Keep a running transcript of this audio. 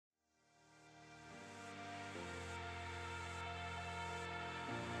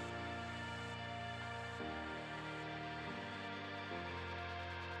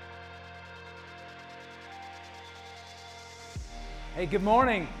Hey, good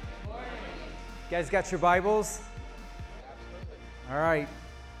morning. You guys got your Bibles? All right.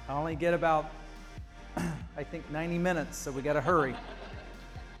 I only get about, I think, 90 minutes, so we got to hurry.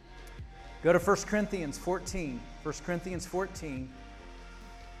 Go to 1 Corinthians 14. 1 Corinthians 14.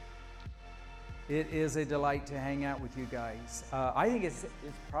 It is a delight to hang out with you guys. I think it's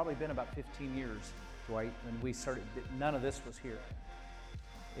probably been about 15 years, Dwight, when we started. None of this was here.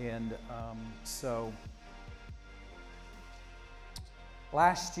 And so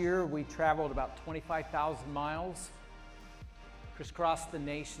last year we traveled about 25,000 miles, crisscrossed the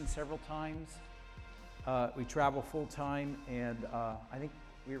nation several times. We travel full time, and I think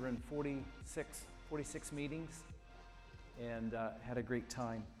we were in 46 meetings, and had a great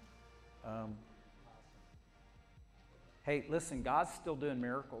time. Hey, listen, God's still doing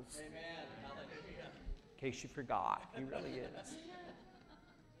miracles. Amen. In case you forgot, He really is.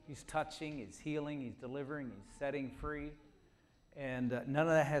 He's touching, He's healing, He's delivering, He's setting free. And none of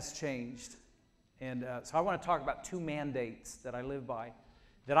that has changed. And so I want to talk about two mandates that I live by,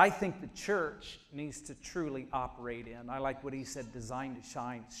 that I think the church needs to truly operate in. I like what he said, designed to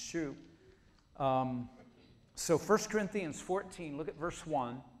shine. It's true. So 1 Corinthians 14, look at verse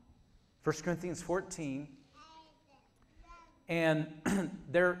 1. 1 Corinthians 14. And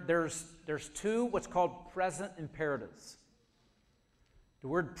there's two what's called present imperatives. The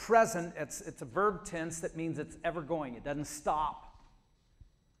word present, it's a verb tense that means it's ever going. It doesn't stop.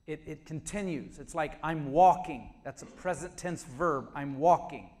 It continues. It's like I'm walking. That's a present tense verb. I'm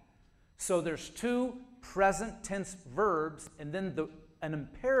walking. So there's two present tense verbs, and then an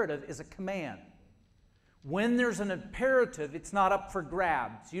imperative is a command. When there's an imperative, it's not up for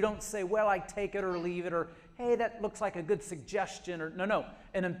grabs. You don't say, well, I take it or leave it, or hey, that looks like a good suggestion. Or no.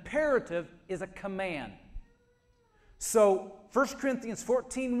 An imperative is a command. So 1 Corinthians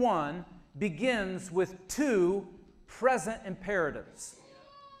 14:1 begins with two present imperatives.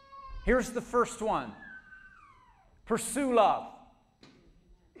 Here's the first one. Pursue love.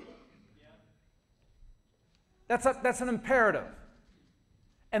 That's an imperative.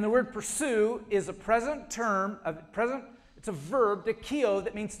 And the word pursue is a present term, it's a verb, dikio,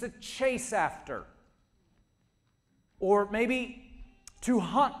 that means to chase after. Or maybe to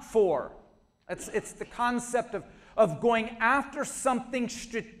hunt for. It's the concept of going after something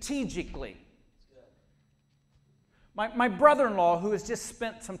strategically. My brother-in-law, who has just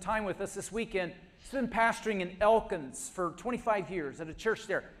spent some time with us this weekend, has been pastoring in Elkins for 25 years at a church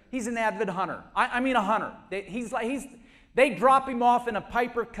there. He's an avid hunter. I mean a hunter. They drop him off in a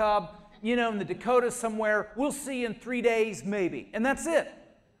Piper Cub, in the Dakotas somewhere. We'll see you in 3 days, maybe. And that's it.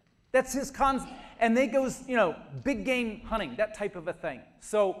 That's his concept. And they goes, big game hunting, that type of a thing.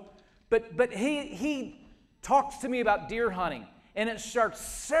 So, but he talks to me about deer hunting, and it starts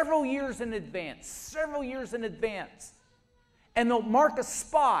several years in advance. And they'll mark a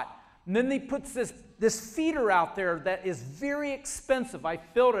spot, and then they put this feeder out there that is very expensive. I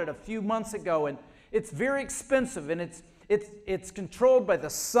filled it a few months ago, and it's very expensive, and it's controlled by the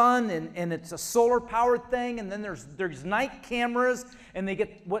sun, and it's a solar-powered thing, and then there's night cameras, and they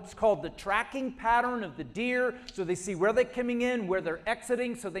get what's called the tracking pattern of the deer, so they see where they're coming in, where they're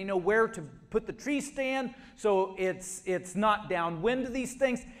exiting, so they know where to put the tree stand, so it's not downwind to these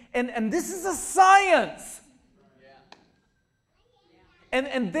things. And this is a science.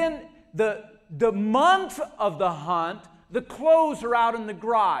 And then the month of the hunt, the clothes are out in the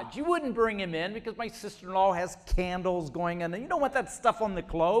garage. You wouldn't bring them in because my sister-in-law has candles going on, and you don't want that stuff on the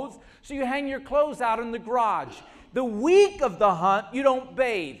clothes, so you hang your clothes out in the garage. The week of the hunt, you don't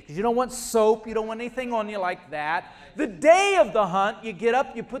bathe because you don't want soap, you don't want anything on you like that. The day of the hunt, you get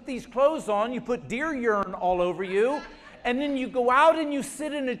up, you put these clothes on, you put deer urine all over you, and then you go out and you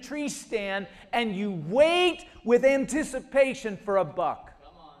sit in a tree stand and you wait with anticipation for a buck.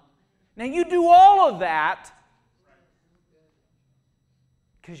 Now you do all of that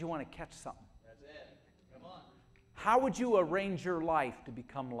because you want to catch something. That's it. Come on. How would you arrange your life to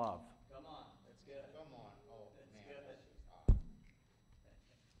become love? Come on. That's good. Come on. Oh, man.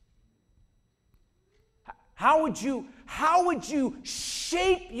 How would you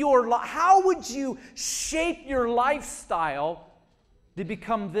shape your life? How would you shape your lifestyle to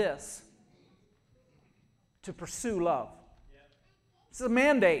become this? To pursue love. This is a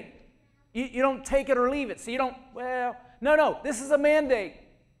mandate. You don't take it or leave it. So you don't, no, this is a mandate.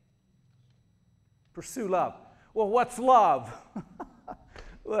 Pursue love. Well, what's love?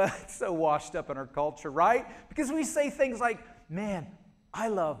 Well, it's so washed up in our culture, right? Because we say things like, man, I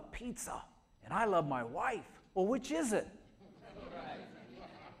love pizza and I love my wife. Well, which is it?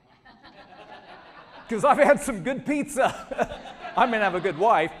 Because I've had some good pizza. I may not have a good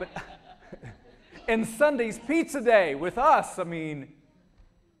wife, but And Sunday's pizza day with us. I mean,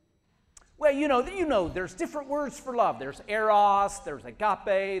 well, you know, there's different words for love. There's eros, there's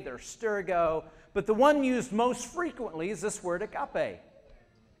agape, there's stergo. But the one used most frequently is this word agape.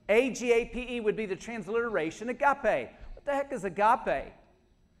 A-G-A-P-E would be the transliteration agape. What the heck is agape?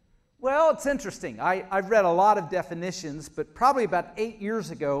 Well, it's interesting. I've read a lot of definitions, but probably about 8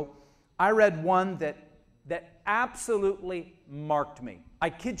 years ago, I read one that absolutely marked me. I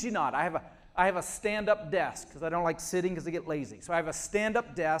kid you not. I have a stand-up desk because I don't like sitting because I get lazy. So I have a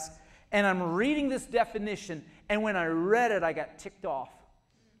stand-up desk, and I'm reading this definition, and when I read it, I got ticked off.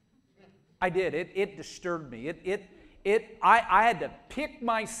 I did. It disturbed me. I had to pick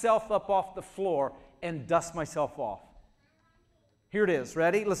myself up off the floor and dust myself off. Here it is.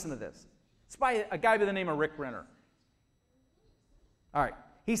 Ready? Listen to this. It's by a guy by the name of Rick Renner. All right.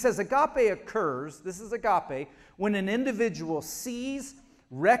 He says agape occurs, this is agape, when an individual sees,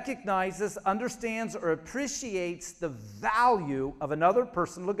 recognizes, understands, or appreciates the value of another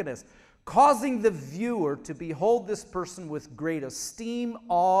person, look at this, causing the viewer to behold this person with great esteem,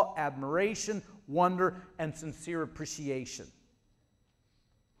 awe, admiration, wonder, and sincere appreciation.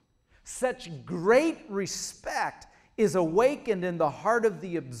 Such great respect is awakened in the heart of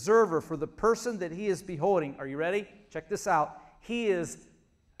the observer for the person that he is beholding. Are you ready? Check this out. He is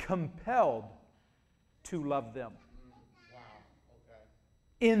compelled to love them. Wow.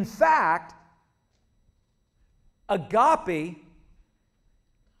 Okay. In fact, agape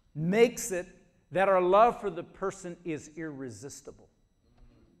makes it that our love for the person is irresistible.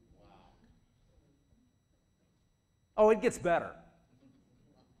 Oh, it gets better.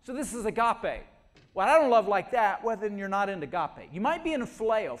 So this is agape. Well, I don't love like that. Well, then you're not into agape. You might be into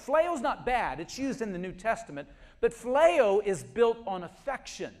phileo. Phileo is not bad. It's used in the New Testament. But phileo is built on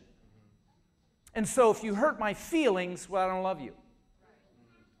affection. And so if you hurt my feelings, well, I don't love you.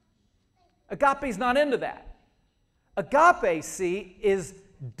 Agape's not into that. Agape, see, is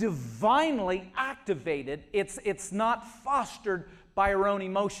divinely activated. It's not fostered by our own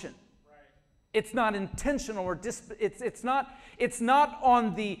emotion. It's not intentional or it's not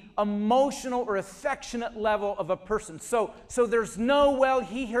on the emotional or affectionate level of a person. So there's no, well,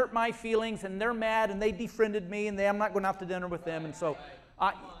 he hurt my feelings and they're mad and they defriended me and I'm not going out to dinner with them. And so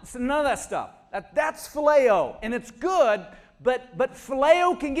none of that stuff. That's phileo, and it's good, but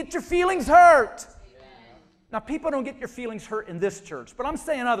phileo can get your feelings hurt. Now, people don't get your feelings hurt in this church, but I'm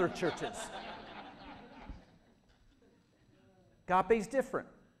saying other churches. Agape's different.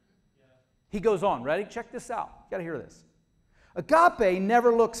 He goes on, ready? Check this out. You got to hear this. Agape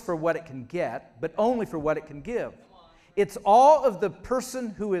never looks for what it can get, but only for what it can give. It's all of the person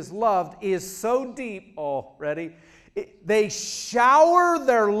who is loved is so deep. Oh, ready? They shower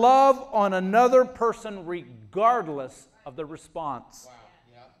their love on another person regardless of the response. Wow.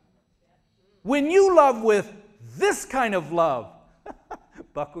 Yeah. When you love with this kind of love,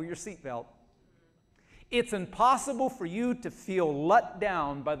 buckle your seatbelt. It's impossible for you to feel let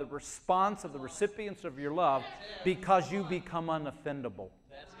down by the response of the recipients of your love because you become unoffendable.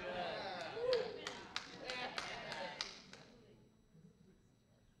 That's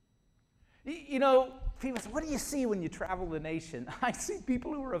good. You know, people say, what do you see when you travel the nation? I see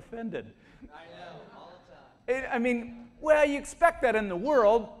people who are offended. I know, all the time. I mean, well, you expect that in the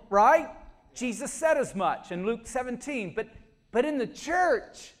world, right? Jesus said as much in Luke 17, but in the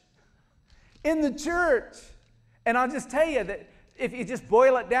church, and I'll just tell you that if you just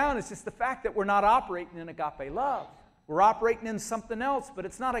boil it down, it's just the fact that we're not operating in agape love. We're operating in something else, but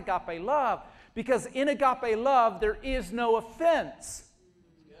it's not agape love, because in agape love, there is no offense.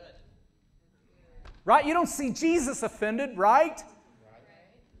 Good. Right? You don't see Jesus offended, right?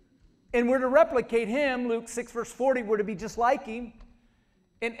 And we're to replicate him. Luke 6, verse 40, we're to be just like him.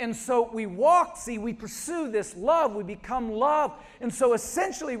 And so we walk, see, we pursue this love, we become love. And so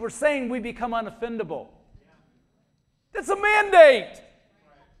essentially we're saying we become unoffendable. That's a mandate.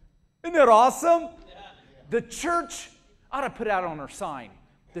 Isn't that awesome? The church ought to put out on our sign,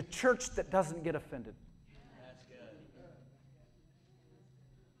 the church that doesn't get offended. That's good.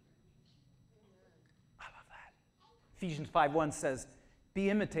 I love that. Ephesians 5:1 says, be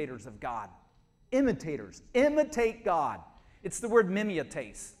imitators of God. Imitators. Imitate God. It's the word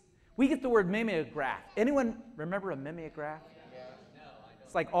mimeotes. We get the word mimeograph. Anyone remember a mimeograph?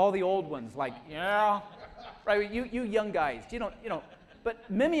 It's like all the old ones, like, yeah. Right, you young guys, you don't. But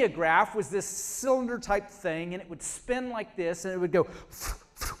mimeograph was this cylinder type thing, and it would spin like this, and it would go,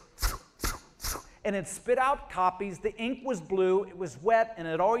 and it'd spit out copies. The ink was blue, it was wet, and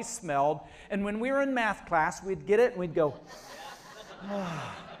it always smelled. And when we were in math class, we'd get it, and we'd go,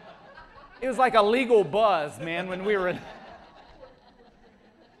 It was like a legal buzz, man, when we were in.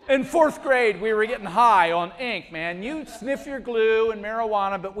 In 4th grade, we were getting high on ink, man. You sniff your glue and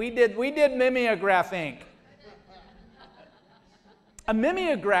marijuana, but we did mimeograph ink. A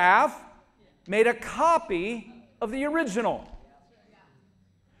mimeograph made a copy of the original.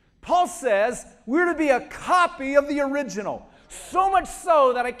 Paul says we're to be a copy of the original. So much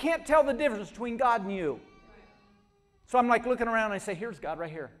so that I can't tell the difference between God and you. So I'm like looking around and I say, here's God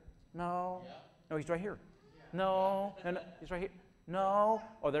right here. No. No, he's right here. No. No, he's right here. No.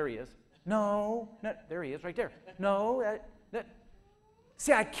 Oh, there he is. No. No. There he is right there. No.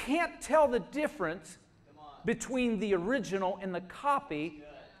 See, I can't tell the difference between the original and the copy.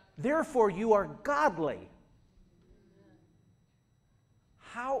 Therefore, you are godly.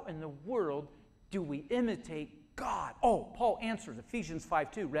 How in the world do we imitate God? Oh, Paul answers Ephesians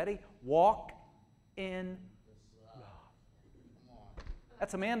 5:2. Ready? Walk in love.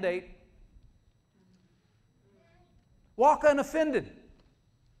 That's a mandate. Walk unoffended.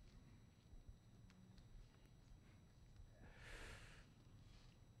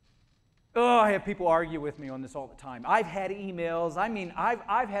 Oh, I have people argue with me on this all the time. I've had emails. I mean,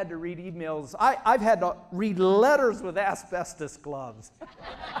 I've had to read emails. I've had to read letters with asbestos gloves.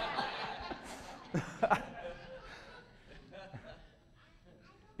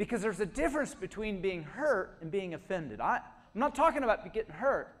 Because there's a difference between being hurt and being offended. I'm not talking about getting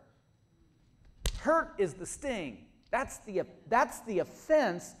hurt. Hurt is the sting. That's the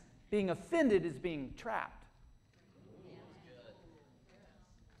offense. Being offended is being trapped.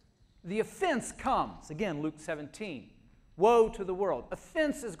 The offense comes. Again, Luke 17. Woe to the world.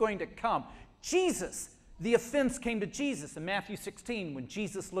 Offense is going to come. Jesus, the offense came to Jesus in Matthew 16 when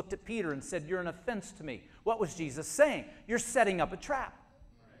Jesus looked at Peter and said, "You're an offense to me." What was Jesus saying? You're setting up a trap.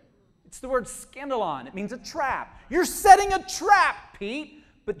 It's the word scandalon. It means a trap. You're setting a trap, Pete.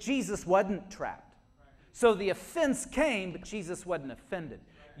 But Jesus wasn't trapped. So the offense came, but Jesus wasn't offended.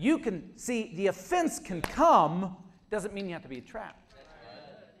 You can see the offense can come. Doesn't mean you have to be trapped.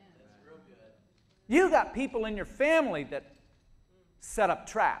 You got people in your family that set up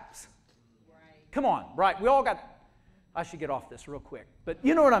traps. Come on, right? We all got, I should get off this real quick, but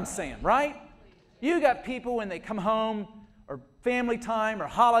you know what I'm saying, right? You got people when they come home or family time or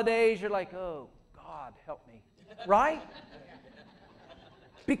holidays, you're like, oh, God, help me, right?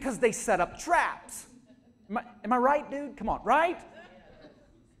 Because they set up traps. Am I right, dude? Come on, right?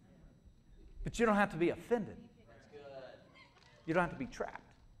 But you don't have to be offended. You don't have to be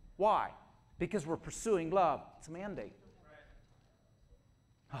trapped. Why? Because we're pursuing love. It's a mandate.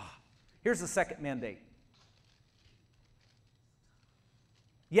 Here's the second mandate.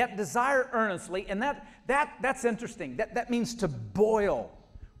 Yet desire earnestly, and that's interesting. That means to boil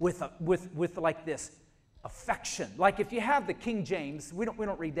with like this affection. Like if you have the King James, we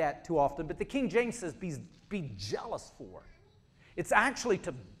don't read that too often, but the King James says be jealous for. It's actually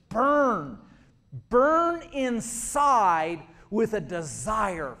to burn inside with a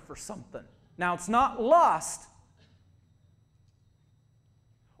desire for something. Now, it's not lust,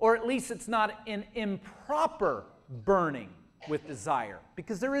 or at least it's not an improper burning with desire,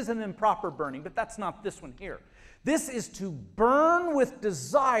 because there is an improper burning, but that's not this one here. This is to burn with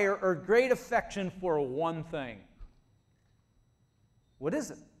desire or great affection for one thing. What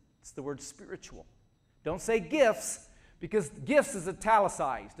is it? It's the word spiritual. Don't say gifts, because gifts is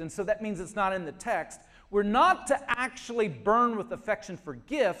italicized, and so that means it's not in the text. We're not to actually burn with affection for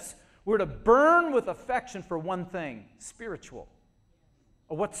gifts. We're to burn with affection for one thing, spiritual.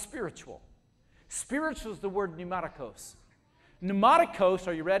 What's spiritual? Spiritual is the word pneumatikos. Pneumatikos,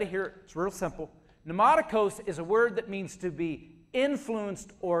 are you ready? Here, it's real simple. Pneumatikos is a word that means to be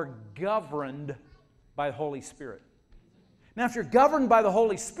influenced or governed by the Holy Spirit. Now, if you're governed by the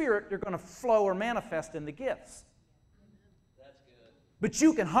Holy Spirit, you're going to flow or manifest in the gifts. That's good. But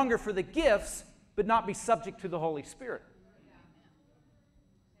you can hunger for the gifts, but not be subject to the Holy Spirit.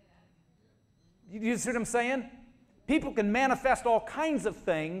 You see what I'm saying? People can manifest all kinds of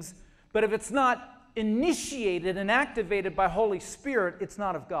things, but if it's not initiated and activated by Holy Spirit, it's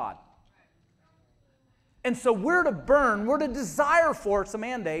not of God. And so we're to burn, we're to desire for, it's a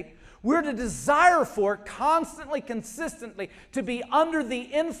mandate, we're to desire for constantly, consistently, to be under the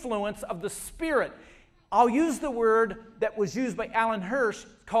influence of the Spirit. I'll use the word that was used by Alan Hirsch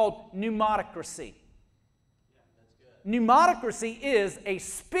called pneumatocracy. Pneumatocracy is a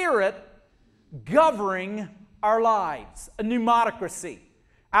spirit governing our lives, a pneumatocracy.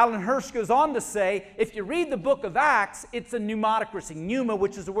 Alan Hirsch goes on to say, if you read the book of Acts, it's a pneumatocracy. Pneuma,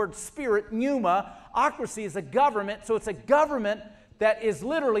 which is the word spirit, pneuma. Ocracy is a government, so it's a government that is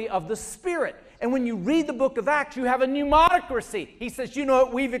literally of the Spirit. And when you read the book of Acts, you have a pneumatocracy. He says, you know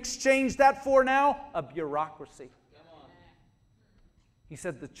what we've exchanged that for now? A bureaucracy. He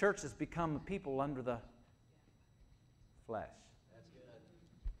said the church has become a people under the flesh. That's good.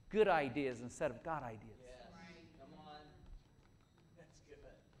 Good ideas instead of God ideas. Yes. Come on. That's good.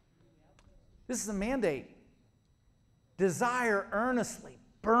 This is a mandate. Desire earnestly,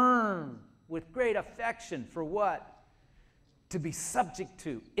 burn with great affection for what? To be subject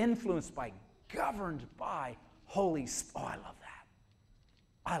to, influenced by, governed by Holy Spirit. Oh, I love that.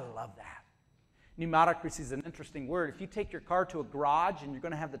 I love that. Pneumaticracy is an interesting word. If you take your car to a garage and you're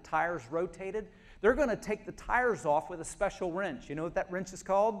going to have the tires rotated, they're going to take the tires off with a special wrench. You know what that wrench is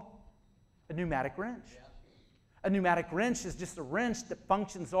called? A pneumatic wrench. Yeah. A pneumatic wrench is just a wrench that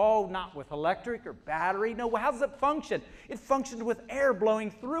functions not with electric or battery. No, how does it function? It functions with air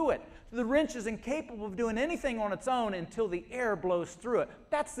blowing through it. The wrench is incapable of doing anything on its own until the air blows through it.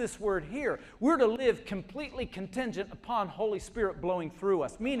 That's this word here. We're to live completely contingent upon Holy Spirit blowing through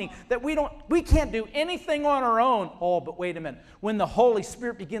us, meaning that we can't do anything on our own. Oh, but wait a minute. When the Holy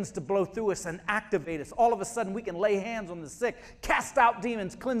Spirit begins to blow through us and activate us, all of a sudden we can lay hands on the sick, cast out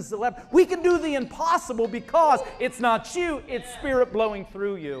demons, cleanse the leper. We can do the impossible because it's not you, it's Spirit blowing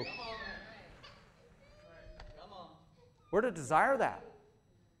through you. Come on. We're to desire that.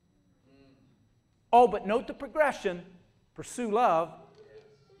 Oh, but note the progression. Pursue love.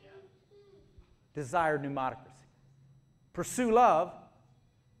 Desire pneumaticracy. Pursue love.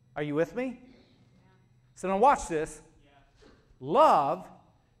 Are you with me? So now watch this. Love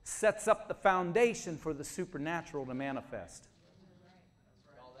sets up the foundation for the supernatural to manifest.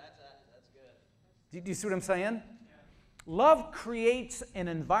 Oh, that's good. Do you see what I'm saying? Love creates an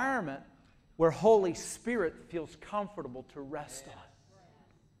environment where Holy Spirit feels comfortable to rest on.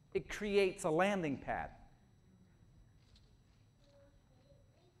 It creates a landing pad.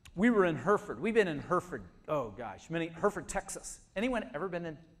 We were in Hereford. We've been in Hereford, Hereford, Texas. Anyone ever been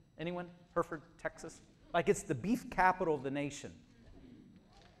in, Hereford, Texas? Like it's the beef capital of the nation.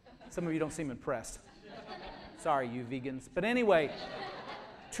 Some of you don't seem impressed. Sorry, you vegans. But anyway,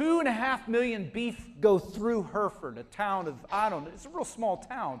 2.5 million beef go through Hereford, a town of, it's a real small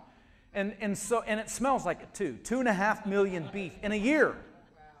town. And it smells like it too. 2.5 million beef in a year.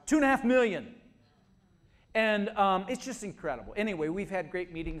 2.5 million. And it's just incredible. Anyway, we've had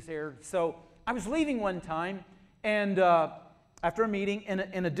great meetings there. So I was leaving one time, and after a meeting,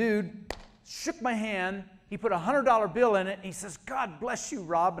 and a dude shook my hand. He put a $100 bill in it, and he says, "God bless you,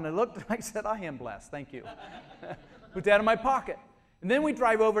 Rob." And I looked, and I said, "I am blessed, thank you." Put that in my pocket. And then we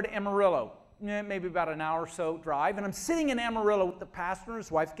drive over to Amarillo, maybe about an hour or so drive, and I'm sitting in Amarillo with the pastor and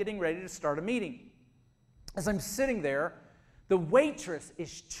his wife getting ready to start a meeting. As I'm sitting there, the waitress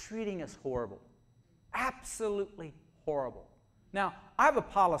is treating us horrible. Absolutely horrible. Now, I have a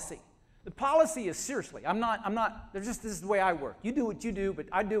policy. The policy is seriously, this is the way I work. You do what you do, but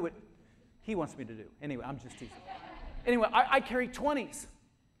I do what he wants me to do. Anyway, I'm just teasing. Anyway, I carry 20s.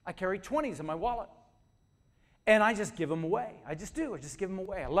 I carry 20s in my wallet. And I just give them away. I just do. I just give them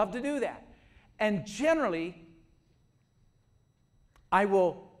away. I love to do that. And generally, I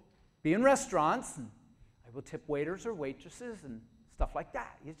will be in restaurants, and I will tip waiters or waitresses and stuff like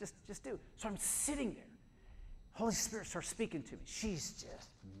that. You just do. So I'm sitting there. Holy Spirit starts speaking to me. She's just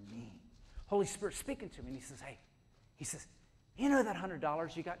mean. Holy Spirit speaking to me, and he says, "Hey," he says, "you know that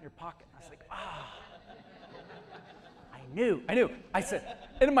 $100 you got in your pocket?" I was like, I knew. I said,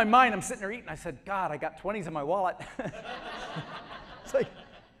 and in my mind, I'm sitting there eating. I said, "God, I got 20s in my wallet." It's like,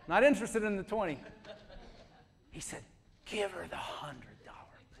 not interested in the 20. He said, "Give her the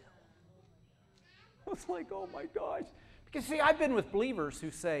 $100 bill." I was like, oh my gosh. Because see, I've been with believers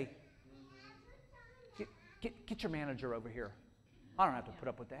who say, get your manager over here. I don't have to put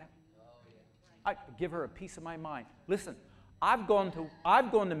up with that. I give her a piece of my mind. Listen, I've gone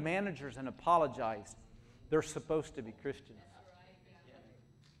to managers and apologized. They're supposed to be Christians.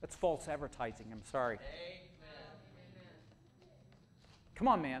 That's false advertising. I'm sorry. Come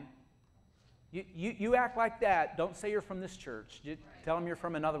on, man. You act like that. Don't say you're from this church. You tell them you're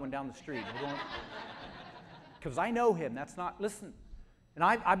from another one down the street. Because I know him. That's not, listen. And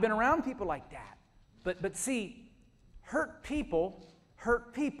I've been around people like that. But see, hurt people.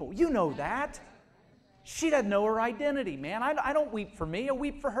 You know that. She doesn't know her identity, man. I don't weep for me. I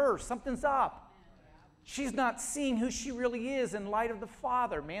weep for her. Something's up. She's not seeing who she really is in light of the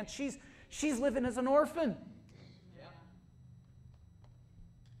Father, man. She's living as an orphan.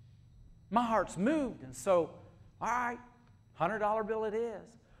 My heart's moved, and so, all right, $100 bill it is.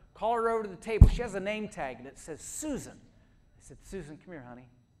 Call her over to the table. She has a name tag, and it says Susan. I said, "Susan, come here, honey."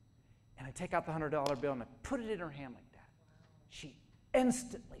 And I take out the $100 bill, and I put it in her hand like that. She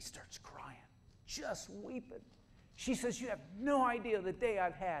instantly starts crying, just weeping. She says, "You have no idea the day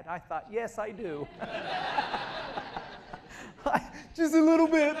I've had." I thought, yes, I do. Just a little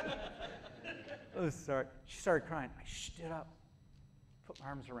bit. Oh, sorry. She started crying. I stood up, put my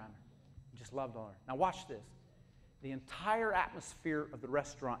arms around her, and just loved on her. Now watch this. The entire atmosphere of the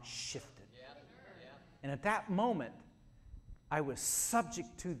restaurant shifted. And at that moment, I was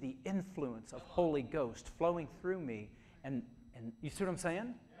subject to the influence of Holy Ghost flowing through me. And you see what I'm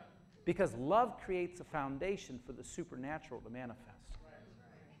saying? Because love creates a foundation for the supernatural to manifest.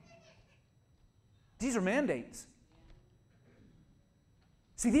 These are mandates.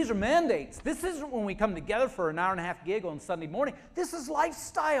 See, these are mandates. This isn't when we come together for an hour and a half gig on Sunday morning. This is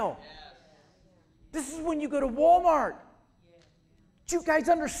lifestyle. This is when you go to Walmart. Do you guys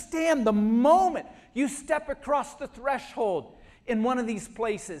understand the moment you step across the threshold in one of these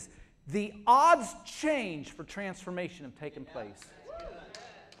places, the odds change for transformation have taken place?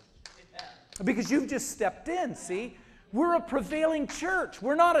 Because you've just stepped in, see? We're a prevailing church.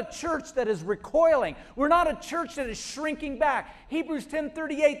 We're not a church that is recoiling. We're not a church that is shrinking back. Hebrews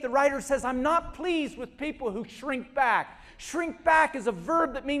 10:38, the writer says, I'm not pleased with people who shrink back. Shrink back is a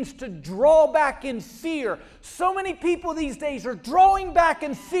verb that means to draw back in fear. So many people these days are drawing back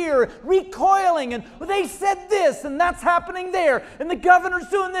in fear, recoiling, and they said this, and that's happening there, and the governor's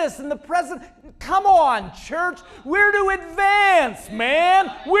doing this, and the president. Come on, church. We're to advance,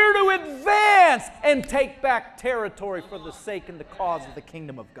 man. We're to advance and take back territory for the sake and the cause of the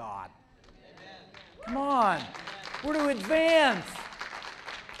kingdom of God. Come on. We're to advance.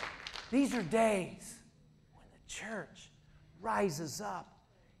 These are days when the church rises up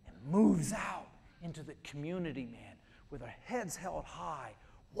and moves out into the community, man, with our heads held high,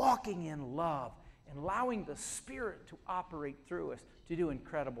 walking in love, and allowing the Spirit to operate through us to do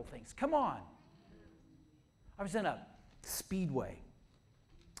incredible things. Come on. I was in a Speedway,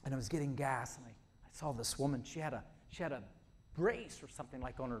 and I was getting gas, and I saw this woman. She had a brace or something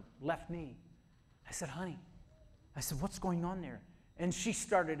like on her left knee. I said, honey, what's going on there? And she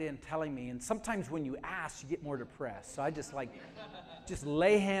started in telling me, and sometimes when you ask, you get more depressed. So I just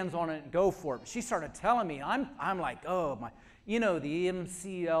lay hands on it and go for it. But she started telling me, I'm like, oh my, the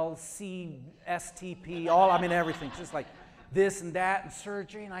MCLC, STP, everything, just like this and that and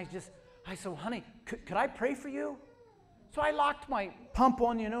surgery. And I said, honey, could I pray for you? So I locked my pump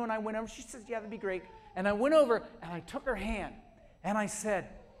on, and I went over. She says, yeah, that'd be great. And I went over and I took her hand and I said,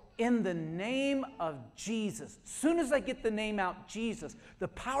 in the name of Jesus. As soon as I get the name out, Jesus, the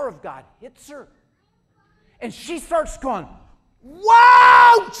power of God hits her. And she starts going,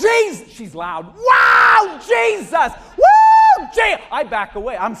 wow, Jesus. She's loud. Wow, Jesus. Woo, Jesus. I back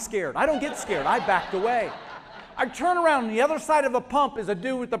away. I'm scared. I don't get scared. I backed away. I turn around, and the other side of the pump is a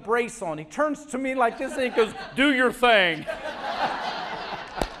dude with a brace on. He turns to me like this, and he goes, do your thing.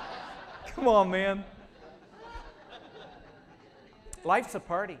 Come on, man. Life's a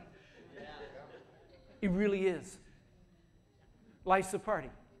party. It really is. Life's a party.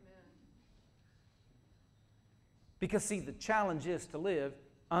 Because, see, the challenge is to live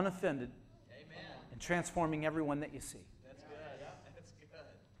unoffended and transforming everyone that you see. That's good. That's good.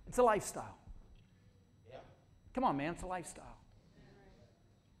 It's a lifestyle. Come on, man, it's a lifestyle.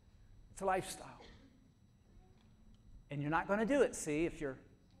 It's a lifestyle. And you're not going to do it, see, if you're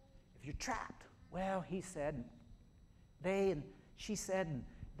trapped. Well, he said, and they and she said, and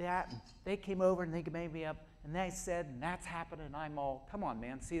that, and they came over and they made me up, and they said, and that's happened, and I'm all, come on,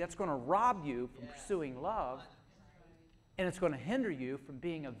 man. See, that's going to rob you from pursuing love, and it's going to hinder you from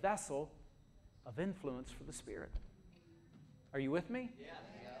being a vessel of influence for the Spirit. Are you with me? Yeah.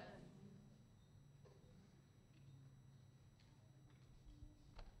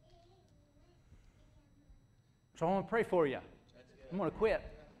 So I'm going to pray for you. I'm going to quit.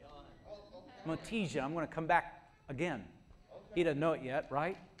 I'm going to tease you. I'm going to come back again. He doesn't know it yet,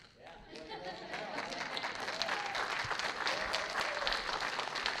 right?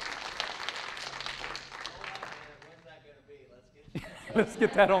 When's that going to be? Let's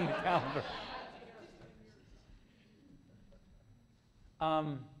get that on the calendar.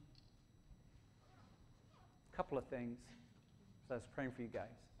 Couple of things as I was praying for you guys.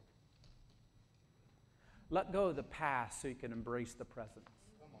 Let go of the past so you can embrace the present.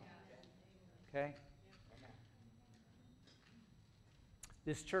 Okay?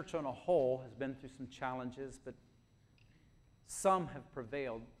 This church on a whole has been through some challenges, but some have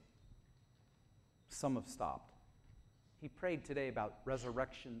prevailed. Some have stopped. He prayed today about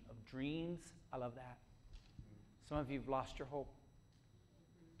resurrection of dreams. I love that. Some of you have lost your hope.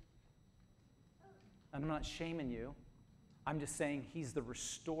 And I'm not shaming you. I'm just saying he's the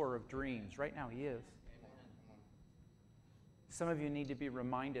restorer of dreams. Right now he is. Some of you need to be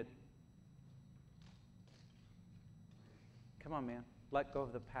reminded. Come on, man. Let go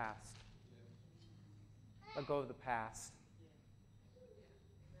of the past. Let go of the past.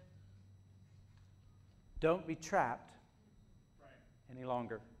 Don't be trapped any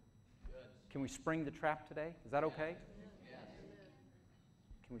longer. Can we spring the trap today? Is that okay?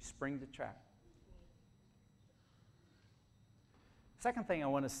 Can we spring the trap? Second thing I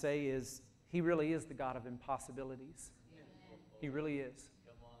want to say is He really is the God of impossibilities. He really is.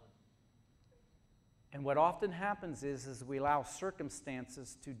 And what often happens is we allow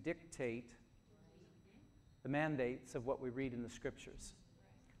circumstances to dictate the mandates of what we read in the Scriptures.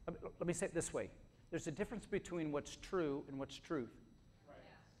 Let me say it this way. There's a difference between what's true and what's truth.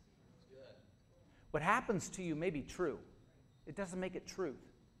 What happens to you may be true. It doesn't make it truth.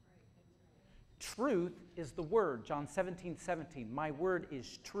 Truth is the Word. John 17:17. My Word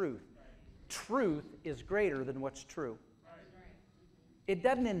is truth. Truth is greater than what's true. It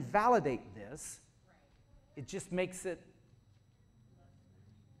doesn't invalidate this. It just makes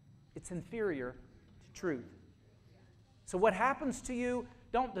it's inferior to truth. So what happens to you,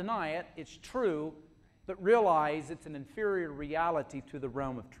 don't deny it. It's true, but realize it's an inferior reality to the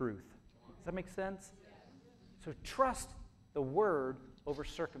realm of truth. Does that make sense? So trust the Word over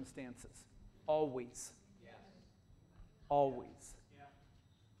circumstances. Always. Always.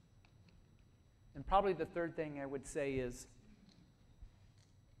 And probably the third thing I would say is,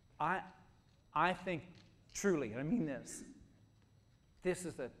 I think truly, and I mean this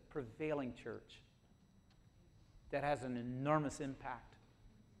is a prevailing church that has an enormous impact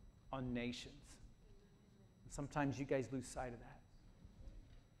on nations. Sometimes you guys lose sight of that.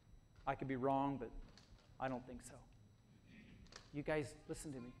 I could be wrong, but I don't think so. You guys,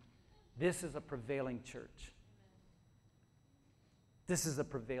 listen to me. This is a prevailing church. This is a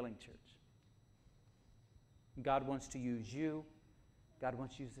prevailing church. God wants to use you. God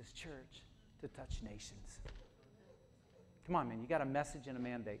wants to use this church to touch nations. Come on, man. You got a message and a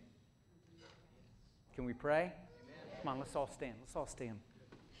mandate. Can we pray? Amen. Come on, let's all stand. Let's all stand.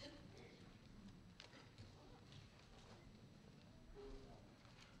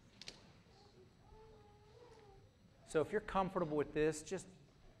 So if you're comfortable with this, just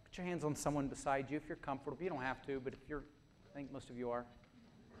put your hands on someone beside you if you're comfortable. You don't have to, but if you're, I think most of you are.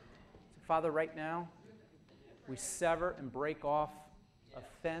 So Father, right now, we sever and break off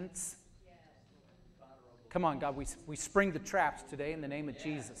offense. Come on, God, we spring the traps today in the name of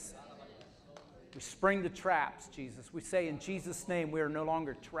Jesus. We spring the traps, Jesus. We say in Jesus' name we are no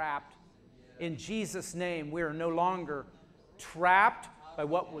longer trapped. In Jesus' name we are no longer trapped by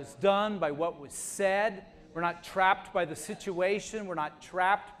what was done, by what was said. We're not trapped by the situation. We're not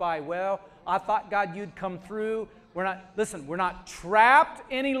trapped by, well, I thought, God, you'd come through. We're not trapped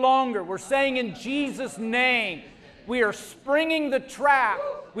any longer. We're saying in Jesus' name, we are springing the trap.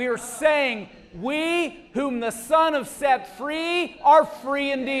 We are saying, we whom the Son have set free are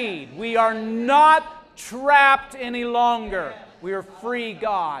free indeed. We are not trapped any longer. We are free,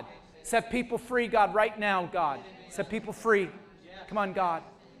 God. Set people free, God, right now, God. Set people free. Come on, God.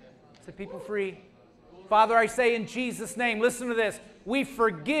 Set people free. Father, I say in Jesus' name, listen to this. We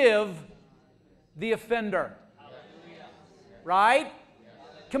forgive the offender. Right?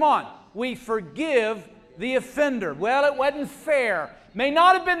 Come on. We forgive the offender. Well, it wasn't fair. May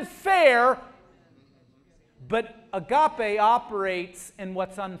not have been fair, but agape operates in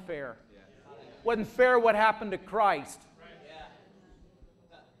what's unfair. Wasn't fair what happened to Christ.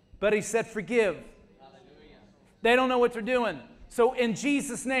 But He said, forgive. They don't know what they're doing. So in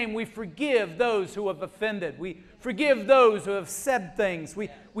Jesus' name, we forgive those who have offended. We forgive those who have said things.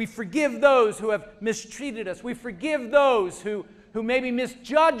 We forgive those who have mistreated us. We forgive those who maybe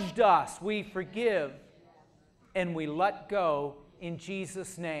misjudged us. We forgive and we let go in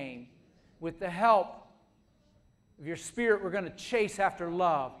Jesus' name. With the help of your Spirit, we're going to chase after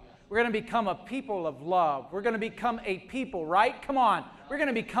love. We're going to become a people of love. We're going to become a people, right? Come on. We're going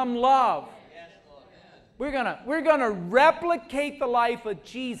to become love. We're going to replicate the life of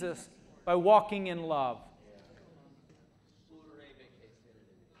Jesus by walking in love.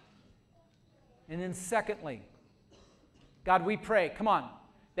 And then secondly, God, we pray, come on,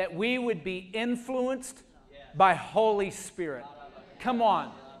 that we would be influenced by Holy Spirit. Come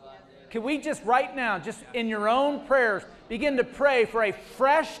on. Can we just right now, just in your own prayers, begin to pray for a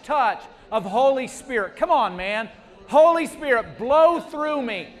fresh touch of Holy Spirit? Come on, man. Holy Spirit, blow through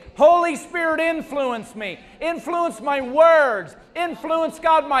me. Holy Spirit, influence me. Influence my words. Influence,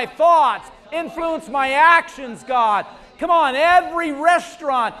 God, my thoughts. Influence my actions, God. Come on, every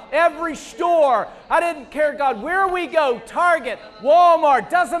restaurant, every store. I didn't care, God, where we go, Target, Walmart,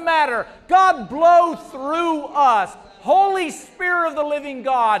 doesn't matter. God, blow through us. Holy Spirit of the living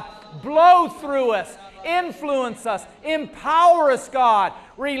God, blow through us. Influence us. Empower us, God.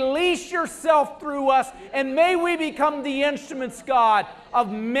 Release yourself through us. And may we become the instruments, God,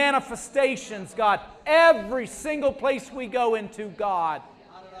 of manifestations, God. every single place we go into, God.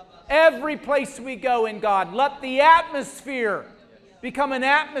 Every place we go in, God. Let the atmosphere become an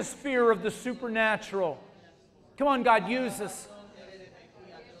atmosphere of the supernatural. Come on, God, use us.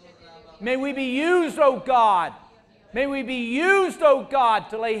 May we be used, oh God. May we be used, oh God,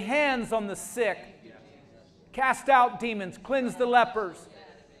 to lay hands on the sick, cast out demons, cleanse the lepers.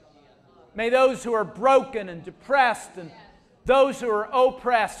 May those who are broken and depressed and those who are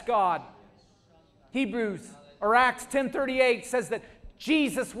oppressed, God. Acts 10:38 says that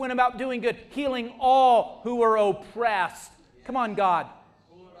Jesus went about doing good, healing all who were oppressed. Come on, God.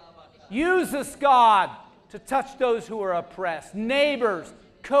 Use us, God, to touch those who are oppressed. Neighbors,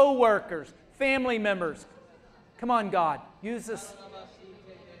 co-workers, family members. Come on, God. Use us.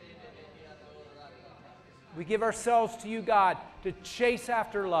 We give ourselves to you, God, to chase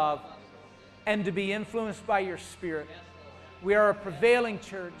after love and to be influenced by your Spirit. We are a prevailing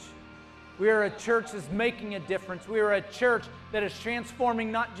church. We are a church that's making a difference. We are a church that is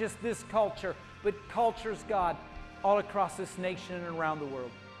transforming not just this culture, but cultures, God, all across this nation and around the world.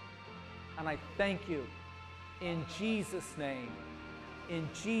 And I thank you in Jesus' name. In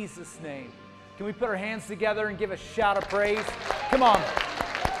Jesus' name. Can we put our hands together and give a shout of praise? Come on.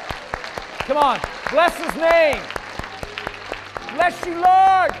 Come on. Bless His name. Bless you,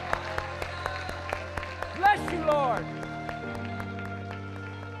 Lord. Bless you, Lord.